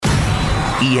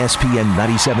ESPN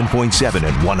 97.7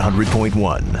 and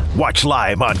 100.1. Watch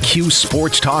live on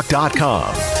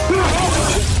QSportsTalk.com.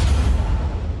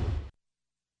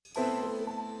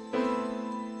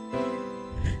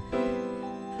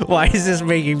 Why is this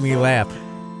making me laugh?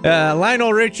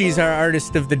 Lionel Richie's our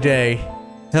artist of the day.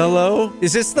 Hello?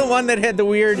 Is this the one that had the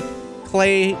weird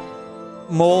clay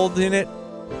mold in it?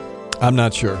 I'm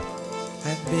not sure.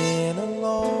 I've been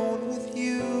alone with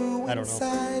you. I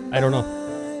don't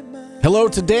know. Hello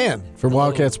to Dan from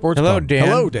Wildcat Sports. Hello, Club. Dan.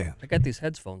 Hello, Dan. I got these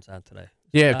headphones on today.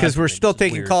 Yeah, because we're still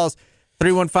taking weird. calls.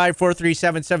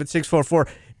 315-437-7644.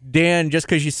 Dan, just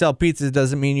because you sell pizzas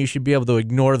doesn't mean you should be able to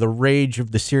ignore the rage of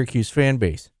the Syracuse fan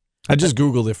base. I just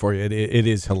Googled it for you. It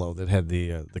is Hello that had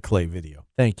the Clay video.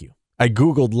 Thank you. I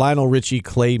Googled Lionel Richie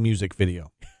Clay music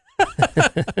video.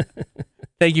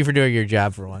 Thank you for doing your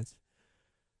job for once.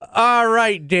 All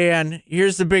right, Dan,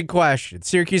 here's the big question.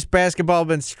 Syracuse basketball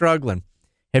been struggling.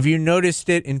 Have you noticed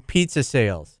it in pizza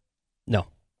sales? No.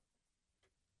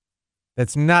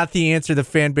 That's not the answer the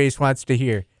fan base wants to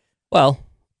hear. Well,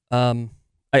 I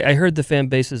heard the fan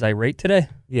base is irate today.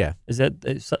 Yeah. Is that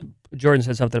Jordan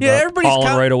said something Yeah, about everybody's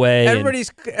calling right away? and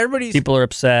Everybody's people are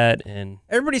upset, and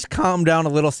everybody's calmed down a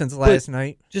little since last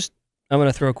night. just I'm going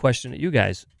to throw a question at you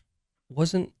guys.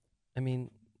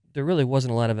 There really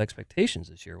wasn't a lot of expectations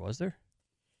this year, was there?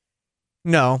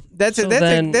 No, that's So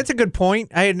a good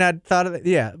point. I had not thought of it.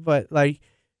 Yeah, but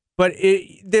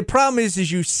the problem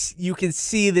is you can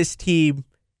see this team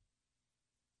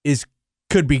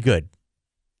could be good.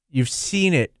 You've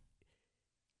seen it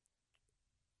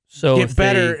So get if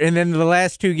better, and then the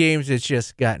last two games it's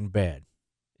just gotten bad.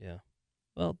 Yeah.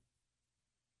 Well,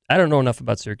 I don't know enough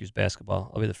about Syracuse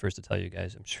basketball. I'll be the first to tell you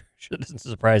guys. I'm sure it doesn't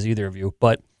surprise either of you,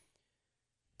 but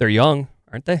they're young,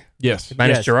 aren't they? Yes.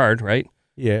 Minus Yes. Gerard, right?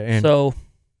 Yeah, and So,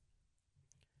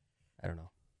 I don't know.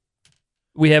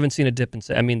 We haven't seen a dip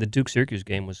in. The Duke Syracuse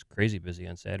game was crazy busy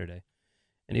on Saturday,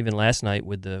 and even last night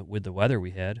with the weather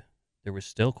we had, there was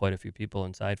still quite a few people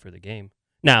inside for the game.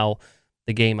 Now,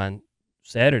 the game on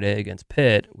Saturday against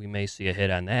Pitt, we may see a hit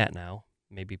on that. Now,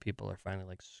 maybe people are finally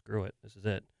like, "Screw it, this is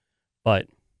it." But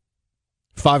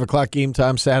 5 o'clock game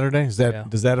time Saturday. Does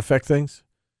that affect things,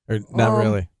 or not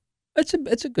really? it's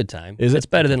a good time. Is it? It's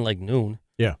better than like noon.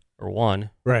 Yeah. Or 1.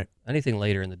 Right. Anything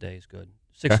later in the day is good.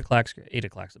 6 o'clock, 8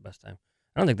 o'clock's the best time.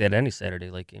 I don't think they had any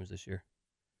Saturday late games this year.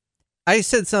 I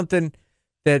said something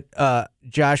that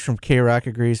Josh from K-Rock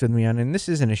agrees with me on, and this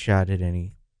isn't a shot at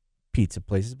any pizza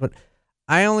places, but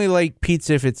I only like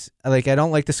pizza if it's like I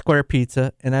don't like the square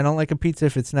pizza, and I don't like a pizza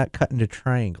if it's not cut into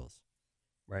triangles.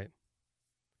 Right.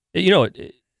 You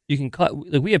can cut.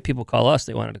 Like we have people call us;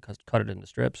 they wanted to cut it into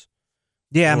strips.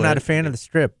 Yeah, I'm Or not a fan of the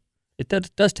strip. It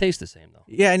does taste the same though.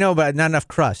 Yeah, I know, but not enough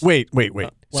crust. Wait.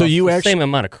 So you it's the actually same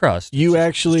amount of crust. you it's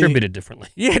actually- distributed differently.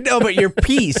 Yeah, no, but your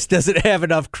piece doesn't have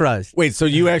enough crust. wait. So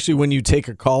you actually, when you take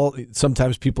a call,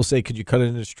 sometimes people say, "Could you cut it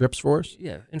into strips for us?"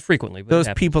 Yeah, infrequently. But Those it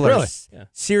happens. people are Really? Yeah.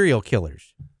 serial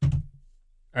killers.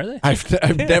 Are they? I've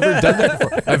never done that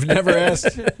before. I've never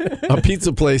asked a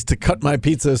pizza place to cut my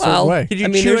pizza a certain Well, way. Could you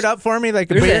chew there's- it up for me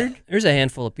like a There's beard? there's a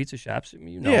handful of pizza shops.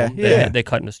 Yeah, them. yeah. They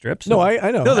cut into strips. No,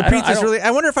 I know. No, the I don't- pizza's I don't- really.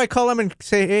 I wonder if I call them and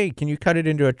say, "Hey, can you cut it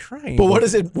into a triangle?" But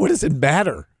what does it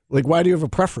matter? Like, why do you have a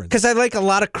preference? Because I like a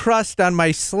lot of crust on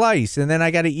my slice, and then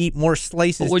I got to eat more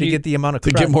slices But when to you- get the amount of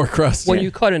To crust. get more crust. When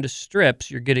you cut into strips,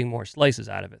 you're getting more slices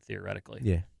out of it theoretically.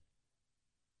 Yeah.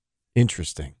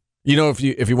 Interesting. You know, if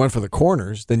you went for the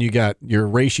corners, then you got your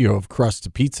ratio of crust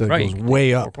to pizza Right, goes you can way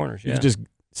get more up. corners, You yeah. can just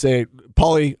say,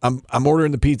 "Paulie, I'm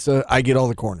ordering the pizza. I get all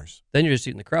the corners." Then you're just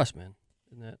eating the crust, man.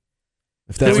 Isn't that?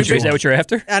 If that's what you Is that want. what you're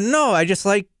after? No, I just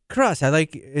like crust. I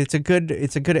like it's a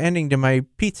good ending to my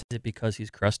pizza. Is it because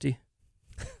he's crusty?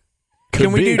 Could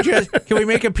Can we be. can we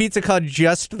make a pizza called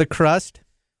Just the Crust?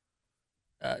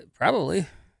 Probably.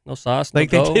 No sauce,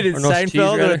 Like no they dough, did in or no cheese,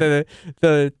 Seinfeld rather. with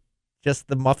the just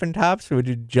the muffin tops, would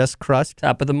you just crust?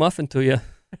 Top of the muffin to you.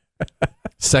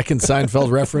 Second Seinfeld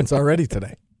reference already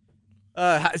today.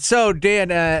 So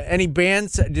Dan, any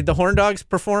bands? Did the Horn Dogs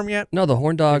perform yet? No, the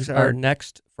Horn Dogs Thanks, Art. are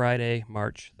next Friday,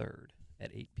 March 3rd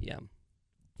at 8 p.m.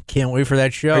 Can't wait for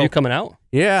that show. Are you coming out?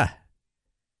 Yeah.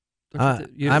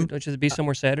 Don't you I'm- have to be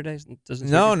somewhere Saturdays? Doesn't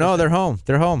No, Syracuse no, go they're home.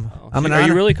 They're home. Oh. I'm an Are you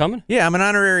honor- really coming? Yeah, I'm an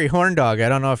honorary Horn Dog. I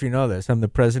don't know if you know this. I'm the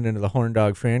president of the Horn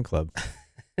Dog fan club.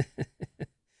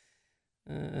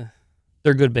 They're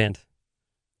a good band.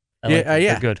 I like them.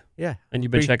 yeah. They're good. Yeah. And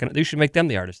you've been checking it. You should make them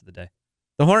the artist of the day.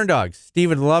 The Horn Dogs. Steve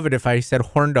would love it if I said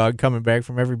Horn Dog coming back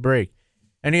from every break.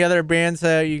 Any other bands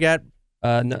you got?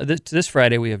 No, this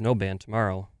Friday we have no band.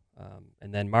 Tomorrow,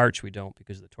 and then March we don't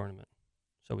because of the tournament.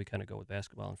 So we kind of go with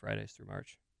basketball on Fridays through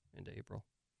March into April.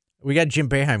 We got Jim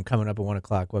Boeheim coming up at 1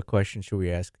 o'clock. What question should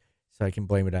we ask so I can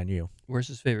blame it on you? Where's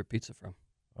his favorite pizza from?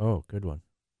 Oh, good one.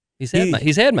 He's had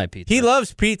my pizza. He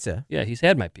loves pizza. Yeah, he's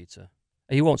had my pizza.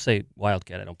 He won't say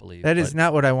Wildcat, I don't believe. That is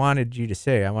not what I wanted you to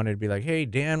say. I wanted to be like, hey,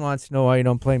 Dan wants to know why you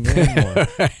don't play me anymore.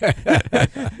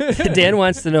 Dan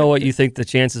wants to know what you think the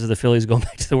chances of the Phillies going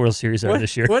back to the World Series are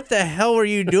this year. What the hell were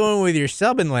you doing with your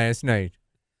subbing last night?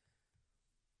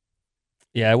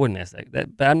 Yeah, I wouldn't ask that.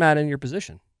 But I'm not in your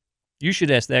position. You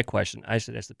should ask that question. I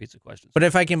should ask the pizza questions. But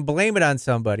if I can blame it on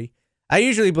somebody, I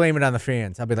usually blame it on the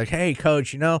fans. I'll be like, hey,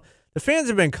 coach, the fans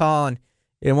have been calling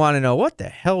and want to know, what the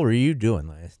hell were you doing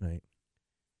last night?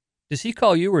 Does he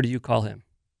call you or do you call him?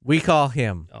 We call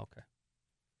him. Oh, okay.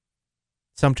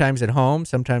 Sometimes at home,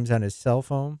 sometimes on his cell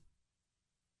phone.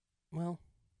 Well,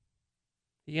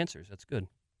 he answers. That's good.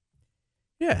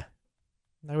 Yeah,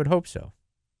 I would hope so.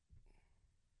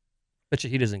 Bet you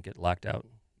he doesn't get locked out,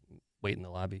 wait in the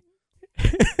lobby.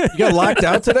 You got locked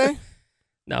out today?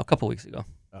 No, a couple weeks ago.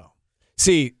 Oh,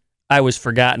 see, I was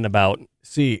forgotten about.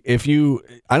 See, if you,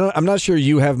 I'm not sure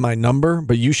you have my number,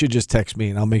 but you should just text me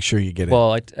and I'll make sure you get it.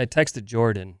 Well, I texted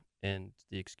Jordan, and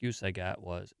the excuse I got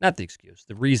was not the excuse.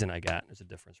 The reason I got is a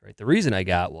difference, right? The reason I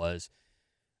got was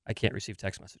I can't receive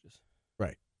text messages.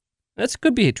 Right. That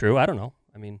could be true. I don't know.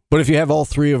 I mean, but if you have all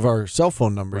three of our cell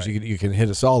phone numbers, right. you can hit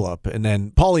us all up. And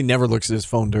then Paulie never looks at his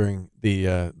phone during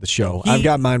the show. I've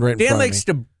got mine right in Dan front likes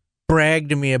of me. to brag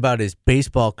to me about his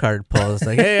baseball card pulls.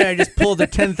 Like, hey, I just pulled a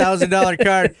 $10,000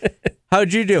 card.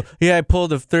 How'd you do? Yeah, I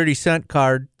pulled a 30-cent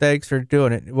card. Thanks for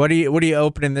doing it. What are you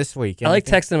opening this week? I like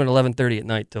texting him at 11:30 at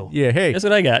night too. Yeah, hey. That's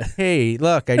what I got. Hey,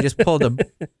 look, I just pulled a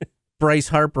Bryce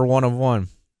Harper 1 of 1.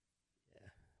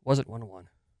 Was it 1 of 1?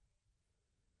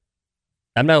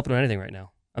 I'm not opening anything right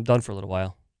now. I'm done for a little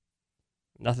while.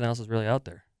 Nothing else is really out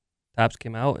there. Tops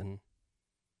came out, and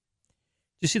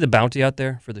did you see the bounty out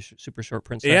there for the super short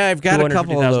print set? Yeah, I've got a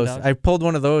couple of those. $250,000? I pulled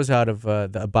one of those out of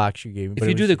the box you gave me. If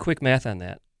you do the quick math on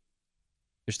that,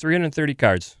 there's 330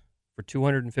 cards for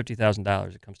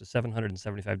 $250,000. It comes to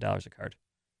 $775 a card.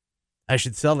 I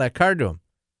should sell that card to him.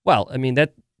 Well, I mean,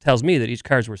 that tells me that each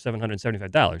card's worth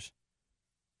 $775.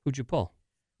 Who'd you pull?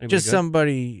 Anybody Just good?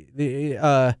 somebody.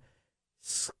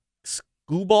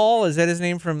 Scooball, is that his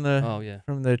name from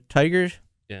the Tigers?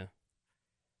 Yeah.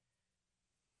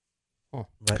 Oh,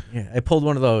 but yeah, I pulled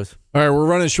one of those. All right, we're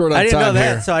running short on time I didn't know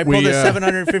that, here. so I pulled a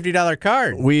 $750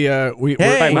 card. We're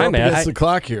Hey, up my math. against the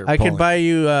clock here. I Paulie. could buy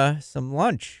you some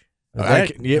lunch. You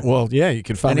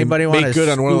can finally Anybody want make a good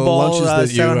on one of the Scooball, lunches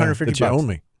that you $750 owe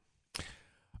me.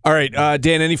 All right,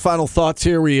 Dan. Any final thoughts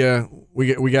here? We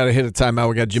got to hit a timeout.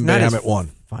 We got Jim Boeheim at 1.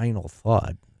 Final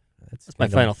thought. That's my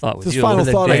final thought with It's you. his final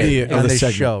thought of day, the on this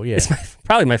segment. show. Yeah. It's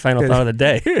probably my final thought of the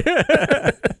day.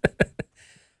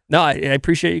 No, I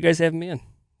appreciate you guys having me in.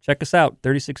 Check us out,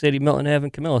 3680 Milton Ave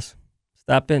in Camillus.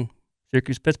 Stop in,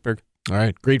 Syracuse, Pittsburgh. All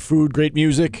right, great food, great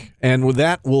music. And with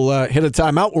that, we'll hit a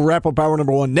timeout. We'll wrap up hour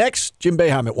number 1 next. Jim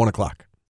Boeheim at 1 o'clock.